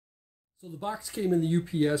So the box came in the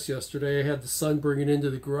UPS yesterday. I had the son bring it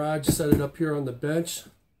into the garage, set it up here on the bench.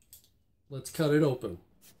 Let's cut it open.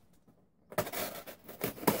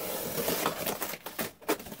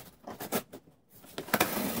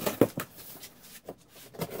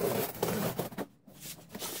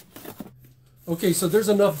 Okay, so there's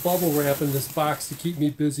enough bubble wrap in this box to keep me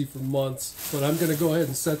busy for months, but I'm going to go ahead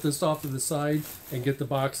and set this off to the side and get the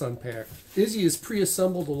box unpacked. Izzy has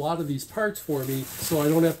pre-assembled a lot of these parts for me, so I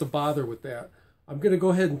don't have to bother with that. I'm going to go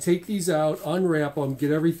ahead and take these out, unwrap them, get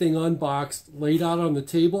everything unboxed, laid out on the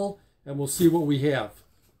table, and we'll see what we have.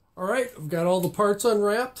 All right, I've got all the parts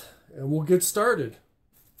unwrapped, and we'll get started.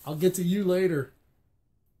 I'll get to you later.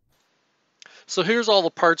 So here's all the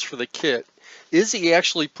parts for the kit. Izzy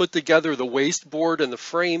actually put together the waist board and the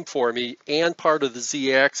frame for me and part of the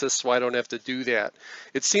Z-axis, so I don't have to do that.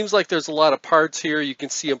 It seems like there's a lot of parts here. You can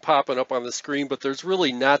see them popping up on the screen, but there's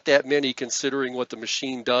really not that many considering what the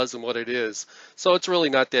machine does and what it is. So it's really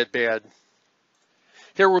not that bad.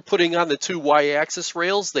 Here we're putting on the two Y-axis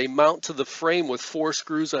rails. They mount to the frame with 4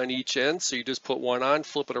 screws on each end, so you just put one on,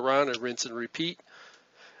 flip it around, and rinse and repeat.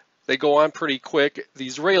 They go on pretty quick.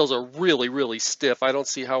 These rails are really stiff. I don't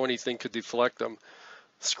see how anything could deflect them.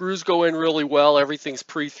 Screws go in really well. Everything's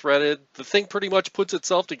pre-threaded. The thing pretty much puts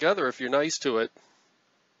itself together if you're nice to it,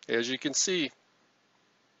 as you can see.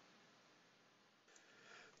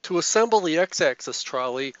 To assemble the X-axis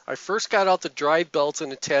trolley, I first got out the drive belts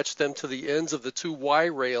and attached them to the ends of the two Y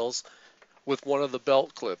rails with one of the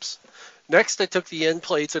belt clips. Next, I took the end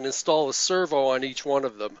plates and installed a servo on each one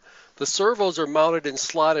of them. The servos are mounted in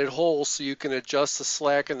slotted holes so you can adjust the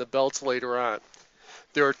slack in the belts later on.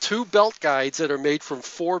 There are 2 belt guides that are made from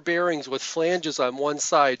 4 bearings with flanges on one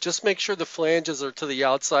side. Just make sure the flanges are to the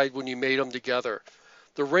outside when you mate them together.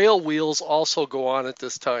 The rail wheels also go on at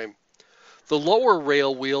this time. The lower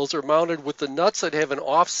rail wheels are mounted with the nuts that have an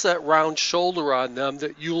offset round shoulder on them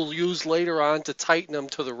that you'll use later on to tighten them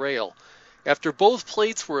to the rail. After both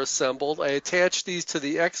plates were assembled, I attached these to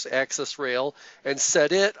the X-axis rail and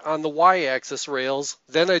set it on the Y-axis rails.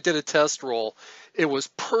 Then I did a test roll. It was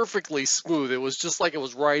perfectly smooth. It was just like it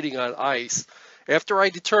was riding on ice. After I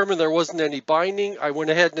determined there wasn't any binding, I went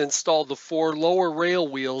ahead and installed the 4 lower rail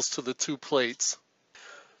wheels to the 2 plates.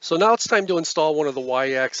 So now it's time to install one of the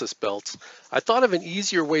Y-axis belts. I thought of an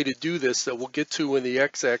easier way to do this that we'll get to when the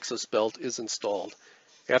X-axis belt is installed.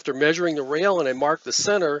 After measuring the rail and I marked the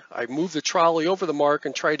center, I moved the trolley over the mark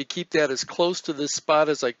and tried to keep that as close to this spot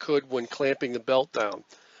as I could when clamping the belt down.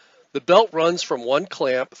 The belt runs from one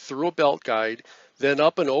clamp through a belt guide, then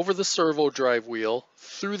up and over the servo drive wheel,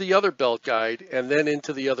 through the other belt guide, and then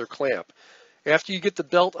into the other clamp. After you get the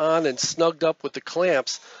belt on and snugged up with the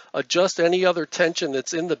clamps, adjust any other tension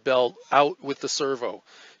that's in the belt out with the servo.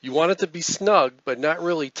 You want it to be snug, but not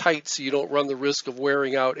really tight so you don't run the risk of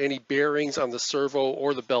wearing out any bearings on the servo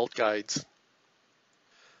or the belt guides.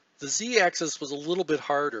 The Z-axis was a little bit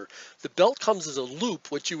harder. The belt comes as a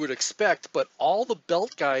loop, which you would expect, but all the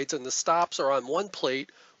belt guides and the stops are on one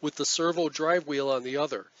plate with the servo drive wheel on the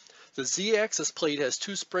other. The Z-axis plate has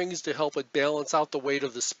 2 springs to help it balance out the weight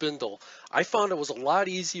of the spindle. I found it was a lot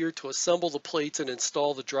easier to assemble the plates and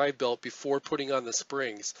install the drive belt before putting on the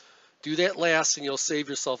springs. Do that last and you'll save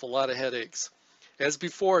yourself a lot of headaches. As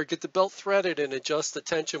before, get the belt threaded and adjust the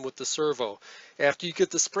tension with the servo. After you get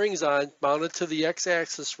the springs on, mount it to the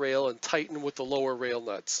X-axis rail and tighten with the lower rail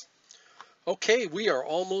nuts. Okay, we are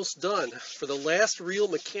almost done. For the last real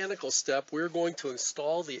mechanical step, we're going to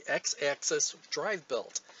install the X-axis drive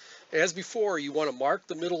belt. As before, you want to mark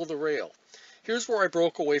the middle of the rail. Here's where I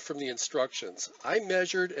broke away from the instructions. I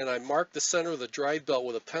measured and I marked the center of the drive belt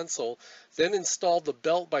with a pencil, then installed the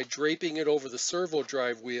belt by draping it over the servo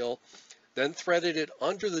drive wheel, then threaded it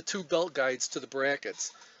under the 2 belt guides to the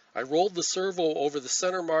brackets. I rolled the servo over the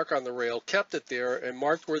center mark on the rail, kept it there, and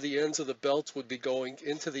marked where the ends of the belts would be going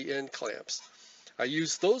into the end clamps. I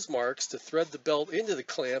used those marks to thread the belt into the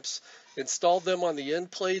clamps, installed them on the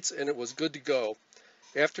end plates, and it was good to go.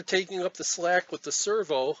 After taking up the slack with the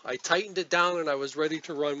servo, I tightened it down and I was ready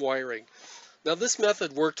to run wiring. Now this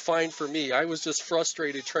method worked fine for me. I was just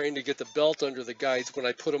frustrated trying to get the belt under the guides when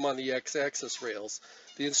I put them on the X-axis rails.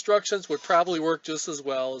 The instructions would probably work just as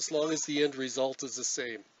well as long as the end result is the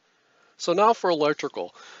same. So now for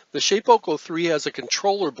electrical. The Shapeoko3 has a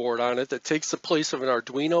controller board on it that takes the place of an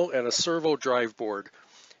Arduino and a servo drive board.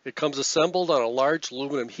 It comes assembled on a large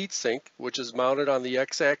aluminum heatsink, which is mounted on the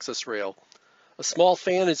X-axis rail. A small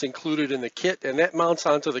fan is included in the kit, and that mounts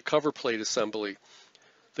onto the cover plate assembly.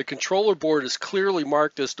 The controller board is clearly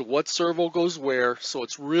marked as to what servo goes where, so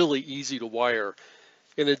it's really easy to wire.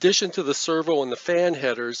 In addition to the servo and the fan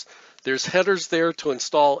headers, There's headers there to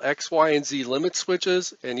install X, Y, and Z limit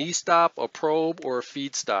switches, an E-stop, a probe, or a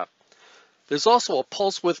feed stop. There's also a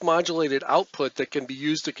pulse width modulated output that can be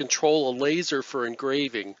used to control a laser for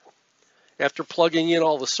engraving. After plugging in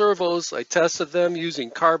all the servos, I tested them using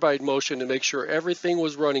carbide motion to make sure everything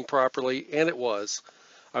was running properly, and it was.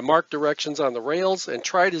 I marked directions on the rails and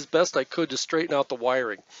tried as best I could to straighten out the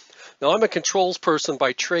wiring. Now, I'm a controls person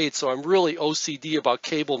by trade, so I'm really OCD about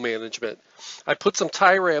cable management. I put some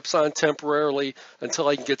tie wraps on temporarily until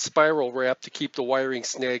I can get spiral wrap to keep the wiring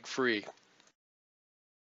snag free.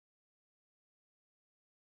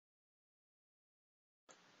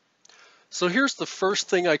 So here's the first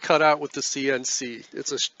thing I cut out with the CNC.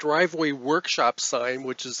 It's a driveway workshop sign,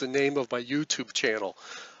 which is the name of my YouTube channel.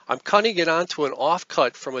 I'm cutting it onto an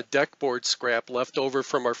offcut from a deck board scrap left over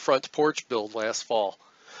from our front porch build last fall.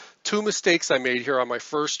 Two mistakes I made here on my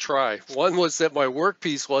first try. One was that my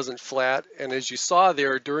workpiece wasn't flat, and as you saw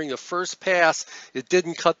there, during the first pass, it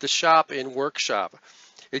didn't cut the shop in workshop.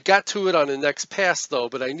 It got to it on the next pass though,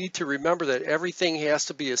 but I need to remember that everything has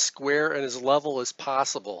to be as square and as level as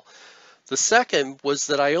possible. The second was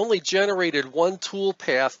that I only generated one tool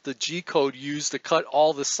path the G-code used to cut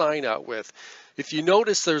all the sign out with. If you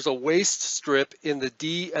notice, there's a waste strip in the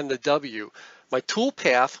D and the W. My tool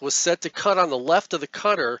path was set to cut on the left of the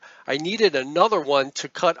cutter. I needed another one to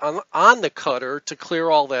cut on the cutter to clear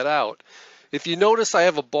all that out. If you notice, I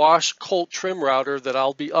have a Bosch Colt trim router that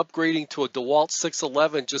I'll be upgrading to a DeWalt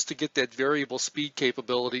 611 just to get that variable speed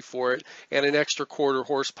capability for it and an extra 1/4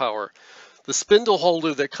 horsepower. The spindle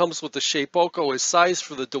holder that comes with the Shapeoko is sized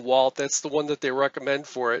for the DeWalt. That's the one that they recommend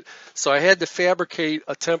for it. So I had to fabricate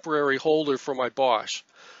a temporary holder for my Bosch.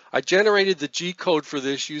 I generated the G-code for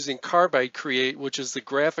this using Carbide Create, which is the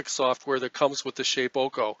graphic software that comes with the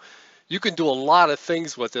Shapeoko. You can do a lot of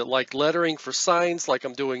things with it, like lettering for signs like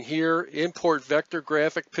I'm doing here, import vector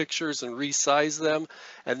graphic pictures and resize them,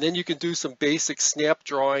 and then you can do some basic snap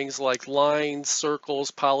drawings like lines,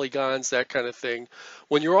 circles, polygons, that kind of thing.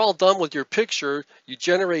 When you're all done with your picture, you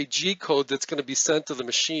generate G-code that's going to be sent to the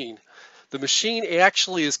machine. The machine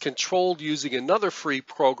actually is controlled using another free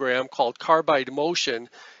program called Carbide Motion.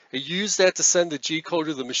 You use that to send the G-code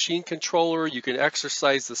to the machine controller. You can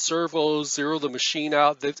exercise the servos, zero the machine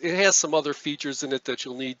out. It has some other features in it that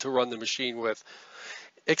you'll need to run the machine with.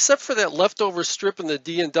 Except for that leftover strip in the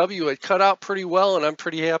D and W, it cut out pretty well, and I'm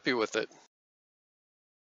pretty happy with it.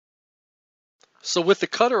 So with the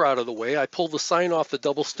cutter out of the way, I pulled the sign off the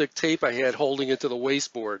double stick tape I had holding it to the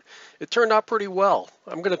wasteboard. It turned out pretty well.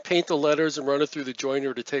 I'm going to paint the letters and run it through the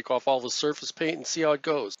joiner to take off all the surface paint and see how it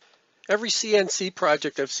goes. Every CNC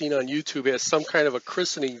project I've seen on YouTube has some kind of a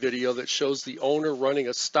christening video that shows the owner running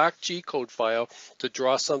a stock G-code file to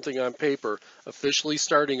draw something on paper, officially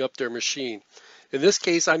starting up their machine. In this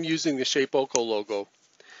case, I'm using the Shapeoko logo.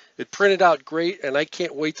 It printed out great, and I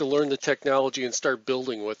can't wait to learn the technology and start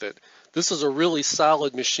building with it. This is a really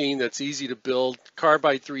solid machine that's easy to build.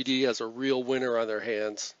 Carbide 3D has a real winner on their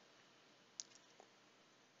hands.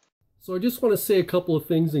 So I just want to say a couple of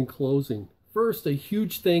things in closing. First, a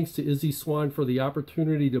huge thanks to Izzy Swan for the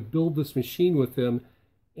opportunity to build this machine with him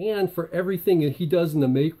and for everything that he does in the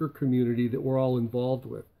maker community that we're all involved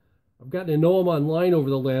with. I've gotten to know him online over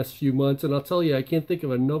the last few months, and I'll tell you, I can't think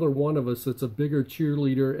of another one of us that's a bigger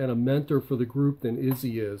cheerleader and a mentor for the group than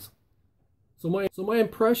Izzy is. So my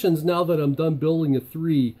impressions now that I'm done building a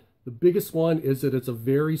 3, the biggest one is that it's a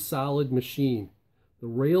very solid machine. The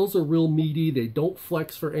rails are real meaty, they don't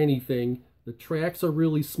flex for anything. The tracks are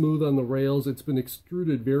really smooth on the rails. It's been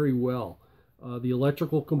extruded very well. The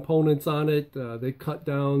electrical components on it, they cut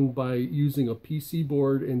down by using a PC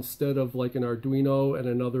board instead of like an Arduino and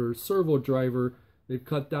another servo driver. They've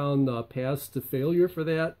cut down the paths to failure for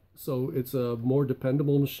that, so it's a more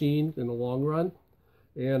dependable machine in the long run.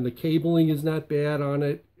 And the cabling is not bad on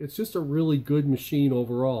it. It's just a really good machine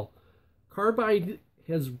overall. Carbide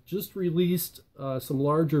has just released some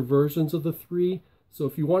larger versions of the 3. So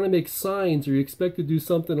if you want to make signs or you expect to do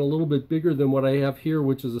something a little bit bigger than what I have here,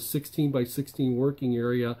 which is a 16 by 16 working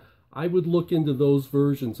area, I would look into those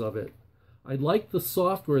versions of it. I like the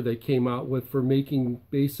software they came out with for making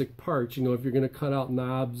basic parts. You know, if you're going to cut out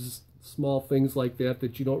knobs, small things like that,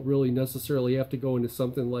 that you don't really necessarily have to go into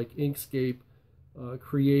something like Inkscape,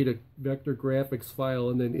 create a vector graphics file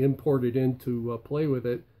and then import it in to play with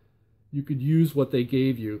it. You could use what they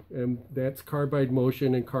gave you, and that's Carbide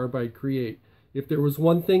Motion and Carbide Create. If there was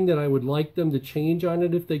one thing that I would like them to change on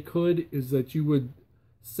it if they could, is that you would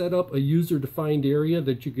set up a user-defined area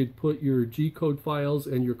that you could put your G-code files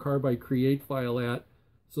and your Carbide Create file at,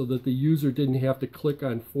 so that the user didn't have to click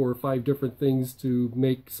on 4 or 5 different things to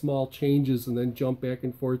make small changes and then jump back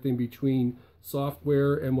and forth in between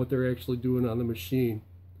software and what they're actually doing on the machine.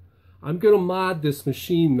 I'm going to mod this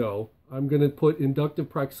machine though. I'm going to put inductive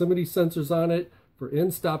proximity sensors on it for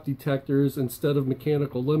end-stop detectors instead of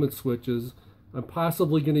mechanical limit switches. I'm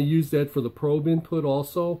possibly going to use that for the probe input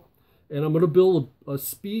also. And I'm going to build a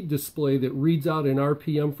speed display that reads out in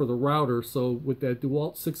RPM for the router. So with that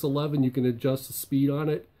DeWalt 611, you can adjust the speed on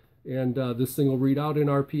it. And this thing will read out in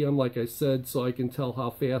RPM, like I said, so I can tell how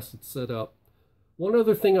fast it's set up. One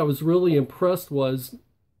other thing I was really impressed was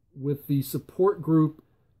with the support group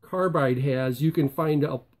Carbide has, you can find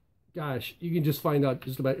out, gosh, you can just find out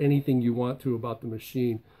just about anything you want to about the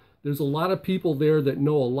machine. There's a lot of people there that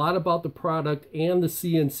know a lot about the product and the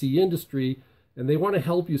CNC industry, and they want to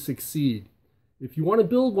help you succeed. If you want to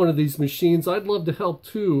build one of these machines, I'd love to help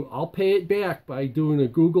too. I'll pay it back by doing a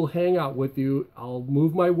Google Hangout with you. I'll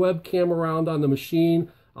move my webcam around on the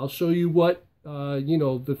machine. I'll show you what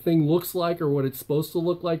the thing looks like or what it's supposed to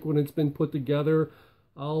look like when it's been put together.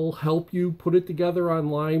 I'll help you put it together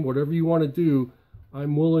online, whatever you want to do.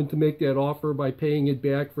 I'm willing to make that offer by paying it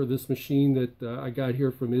back for this machine that I got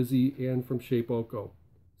here from Izzy and from Shapeoko.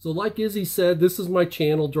 So like Izzy said, this is my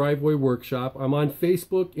channel, Driveway Workshop. I'm on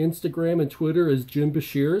Facebook, Instagram, and Twitter as Jim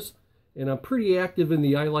Bashirs, and I'm pretty active in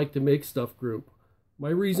the I Like to Make Stuff group. My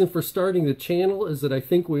reason for starting the channel is that I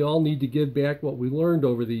think we all need to give back what we learned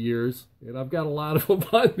over the years, and I've got a lot of them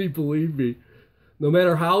on me, believe me, no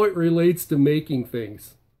matter how it relates to making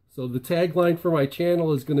things. So the tagline for my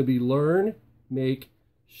channel is going to be learn, make,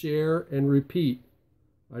 share, and repeat.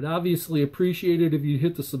 I'd obviously appreciate it if you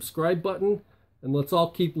hit the subscribe button, and let's all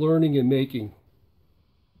keep learning and making.